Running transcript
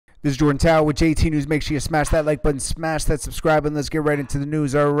This is Jordan Tower with JT News. Make sure you smash that like button, smash that subscribe button. Let's get right into the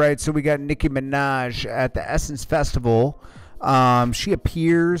news. All right, so we got Nicki Minaj at the Essence Festival. She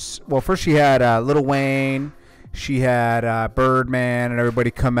appears, well, first she had Lil Wayne, she had Birdman, and everybody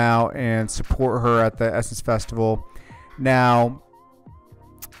come out and support her at the Essence Festival. Now,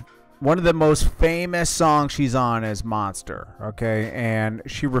 one of the most famous songs she's on is Monster, okay? And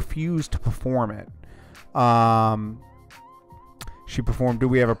she refused to perform it. She performed Do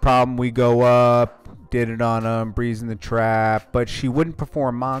We Have a Problem, We Go Up, did it on Breeze in the Trap, but she wouldn't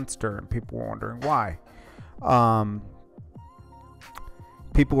perform Monster, and people were wondering why.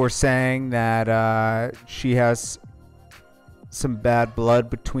 People were saying that she has some bad blood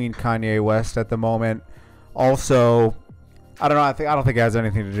between Kanye West at the moment. Also, I don't know. I don't think it has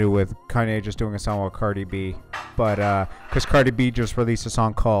anything to do with Kanye just doing a song with Cardi B, but because Cardi B just released a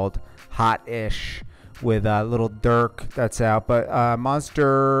song called Hot-ish with Lil Durk that's out. But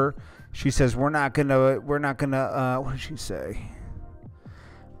Monster, she says we're not gonna what did she say?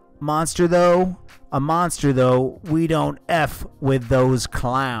 A monster though, we don't F with those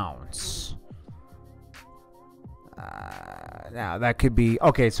clowns. Now that could be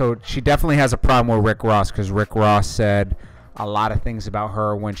okay. So she definitely has a problem with Rick Ross, because Rick Ross said a lot of things about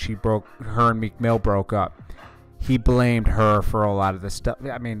her when her and Meek Mill broke up. He blamed her for a lot of the stuff.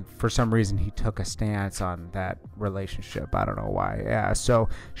 I mean, for some reason, he took a stance on that relationship. I don't know why. Yeah, so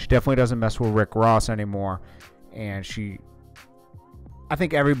she definitely doesn't mess with Rick Ross anymore. And I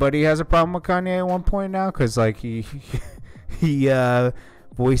think everybody has a problem with Kanye at one point now, because like he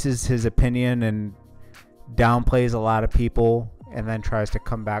voices his opinion and downplays a lot of people, and then tries to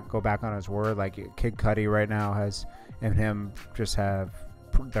go back on his word. Like Kid Cudi right now and him just have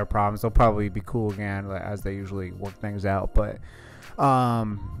their problems. They'll probably be cool again, as they usually work things out. But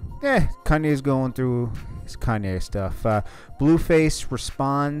yeah, Kanye's going through his Kanye stuff. Blueface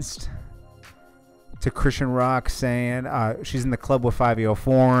responds to Chrisseanrock saying she's in the club with 5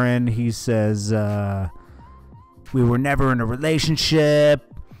 Foreign. He says we were never in a relationship.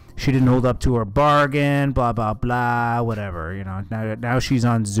 She didn't hold up to her bargain, blah, blah, blah, whatever. You know, now she's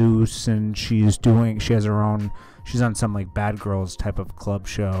on Zeus, and she has her own, she's on some like Bad Girls type of club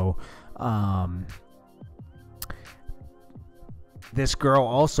show. This girl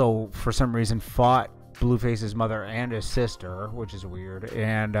also, for some reason, fought Blueface's mother and his sister, which is weird.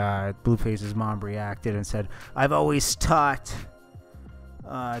 And Blueface's mom reacted and said, I've always taught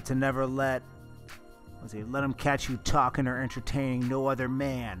to never let him catch you talking or entertaining no other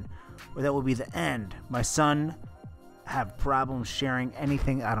man, or that will be the end. My son have problems sharing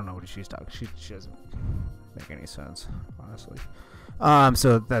anything. I don't know what she's talking. She doesn't make any sense, honestly.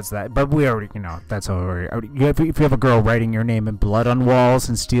 So that's that. But we already, that's already. If you have a girl writing your name in blood on walls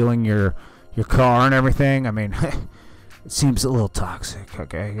and stealing your car and everything, I mean, it seems a little toxic.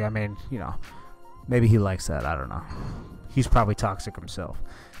 Okay, I mean, maybe he likes that. I don't know. He's probably toxic himself.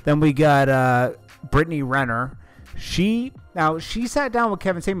 Then we got Brittany Renner. She sat down with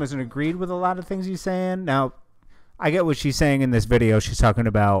Kevin Samuels and agreed with a lot of things he's saying. Now, I get what she's saying in this video. She's talking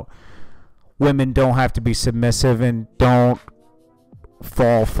about women don't have to be submissive and don't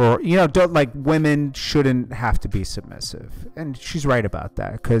fall for, women shouldn't have to be submissive. And she's right about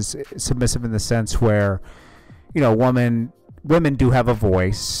that, because submissive in the sense where, women do have a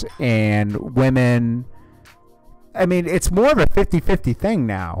voice, and women, I mean, it's more of a 50-50 thing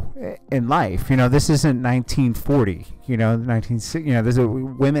now in life. This isn't 1940.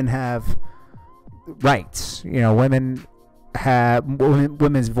 Women have rights.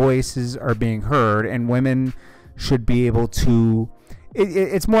 Women's voices are being heard, and women should be able to.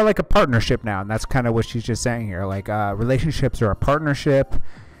 It's more like a partnership now, and that's kind of what she's just saying here. Like relationships are a partnership,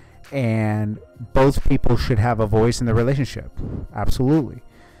 and both people should have a voice in the relationship. Absolutely.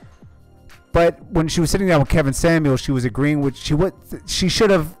 But when she was sitting down with Kevin Samuels, she was agreeing with she should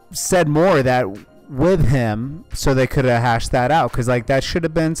have said more of that with him, so they could have hashed that out, because like that should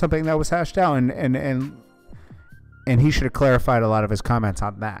have been something that was hashed out, and he should have clarified a lot of his comments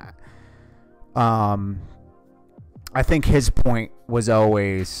on that. I think his point was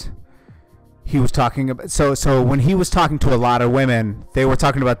always, he was talking about, so when he was talking to a lot of women, they were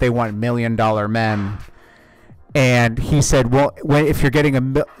talking about they want $1 million men. And he said, well, if you're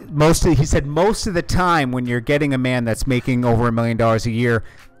getting most of the time when you're getting a man that's making over $1 million a year,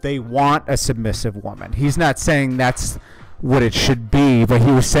 they want a submissive woman. He's not saying that's what it should be, but he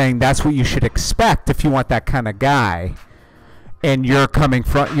was saying that's what you should expect if you want that kind of guy. And you're coming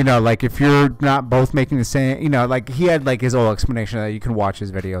from, like if you're not both making the same, like he had like his whole explanation of that. You can watch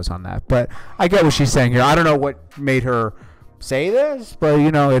his videos on that. But I get what she's saying here. I don't know what made her say this, but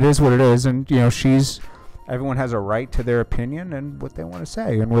it is what it is. And she's Everyone has a right to their opinion and what they want to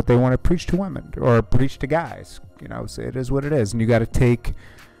say and what they want to preach to women or preach to guys. You know, so it is what it is. And you got to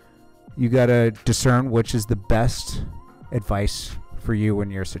discern which is the best advice for you in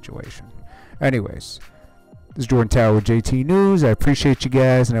your situation. Anyways, this is Jordan Tower with JT News. I appreciate you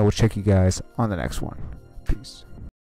guys, and I will check you guys on the next one.